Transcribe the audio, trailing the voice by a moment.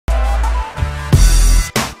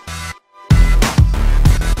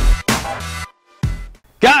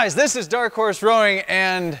Guys, this is Dark Horse Rowing,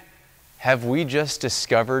 and have we just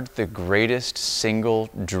discovered the greatest single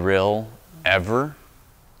drill ever?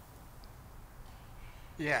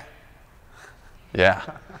 Yeah. Yeah.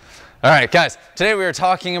 All right, guys, today we are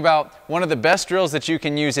talking about one of the best drills that you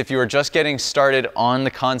can use if you are just getting started on the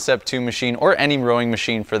Concept 2 machine, or any rowing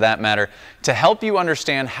machine for that matter, to help you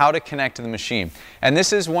understand how to connect to the machine. And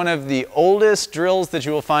this is one of the oldest drills that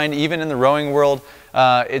you will find even in the rowing world.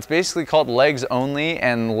 It's basically called legs only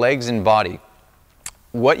and legs and body.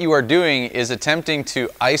 What you are doing is attempting to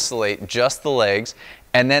isolate just the legs,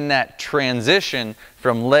 and then that transition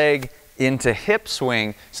from leg into hip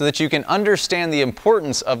swing so that you can understand the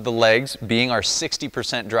importance of the legs being our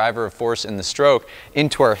 60% driver of force in the stroke,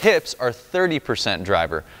 into our hips, our 30%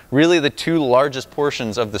 driver. Really the two largest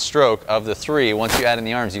portions of the stroke of the three. Once you add in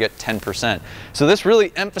the arms, you get 10%. So this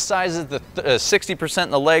really emphasizes the 60%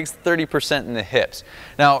 in the legs, 30% in the hips.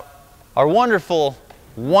 Now, our wonderful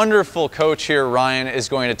coach here, Ryan, is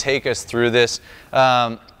going to take us through this.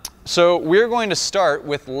 So we're going to start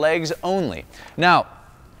with legs only. Now,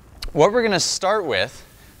 what we're going to start with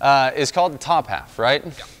is called the top half, right?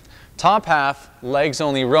 Yeah. Top half, legs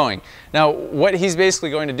only rowing. Now, what he's basically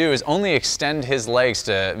going to do is only extend his legs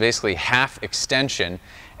to basically half extension,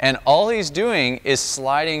 and all he's doing is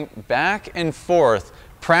sliding back and forth,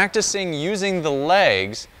 practicing using the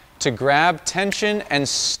legs to grab tension and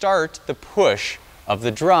start the push of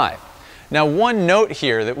the drive. Now, one note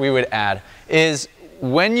here that we would add is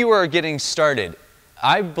when you are getting started,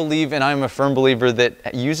 I believe, and I'm a firm believer,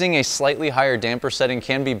 that using a slightly higher damper setting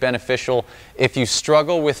can be beneficial if you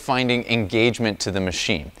struggle with finding engagement to the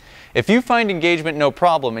machine. If you find engagement no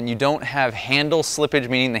problem and you don't have handle slippage,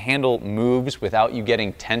 meaning the handle moves without you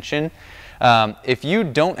getting tension, if you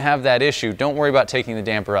don't have that issue, don't worry about taking the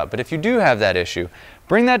damper up. But if you do have that issue,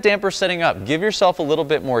 bring that damper setting up. Give yourself a little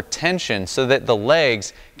bit more tension so that the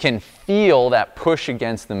legs can feel that push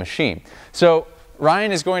against the machine. So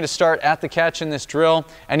Ryan is going to start at the catch in this drill,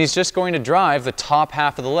 and he's just going to drive the top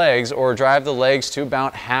half of the legs, or drive the legs to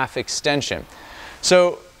about half extension.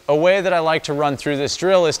 So a way that I like to run through this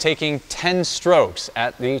drill is taking 10 strokes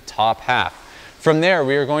at the top half. From there,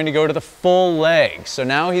 we are going to go to the full leg. So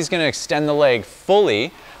now he's going to extend the leg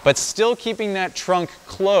fully, but still keeping that trunk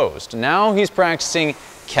closed. Now he's practicing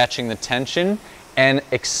catching the tension and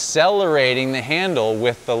accelerating the handle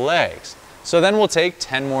with the legs. So then we'll take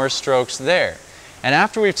 10 more strokes there. And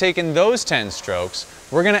after we've taken those 10 strokes,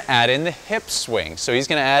 we're going to add in the hip swing. So he's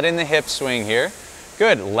going to add in the hip swing here.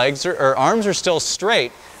 Good. Arms are still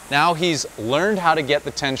straight. Now he's learned how to get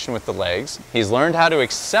the tension with the legs. He's learned how to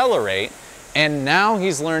accelerate. And now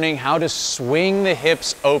he's learning how to swing the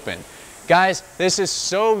hips open. Guys, this is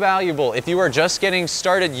so valuable if you are just getting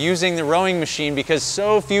started using the rowing machine, because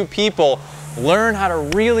so few people learn how to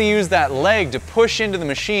really use that leg to push into the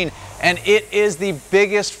machine, and it is the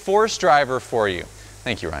biggest force driver for you.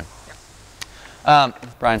 Thank you, Ryan. Yeah.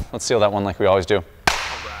 Brian, let's seal that one like we always do.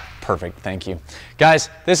 Perfect, thank you. Guys,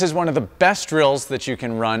 this is one of the best drills that you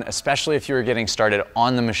can run, especially if you're getting started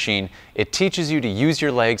on the machine. It teaches you to use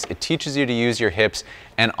your legs, it teaches you to use your hips,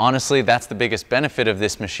 and honestly, that's the biggest benefit of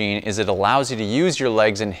this machine, is it allows you to use your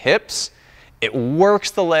legs and hips. It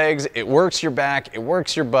works the legs, it works your back, it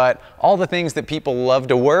works your butt, all the things that people love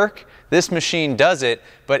to work. This machine does it,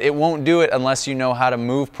 but it won't do it unless you know how to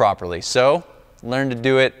move properly. So, learn to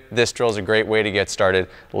do it. This drill is a great way to get started.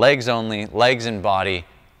 Legs only, legs and body.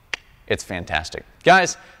 It's fantastic.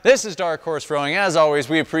 Guys, this is Dark Horse Rowing. As always,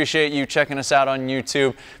 we appreciate you checking us out on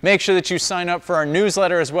YouTube. Make sure that you sign up for our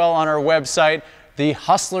newsletter as well on our website, The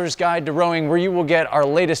Hustler's Guide to Rowing, where you will get our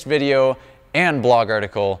latest video and blog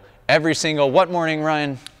article every single, what morning,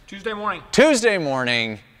 Ryan? Tuesday morning. Tuesday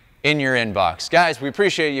morning in your inbox. Guys, we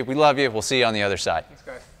appreciate you. We love you. We'll see you on the other side. Thanks,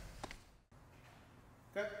 guys.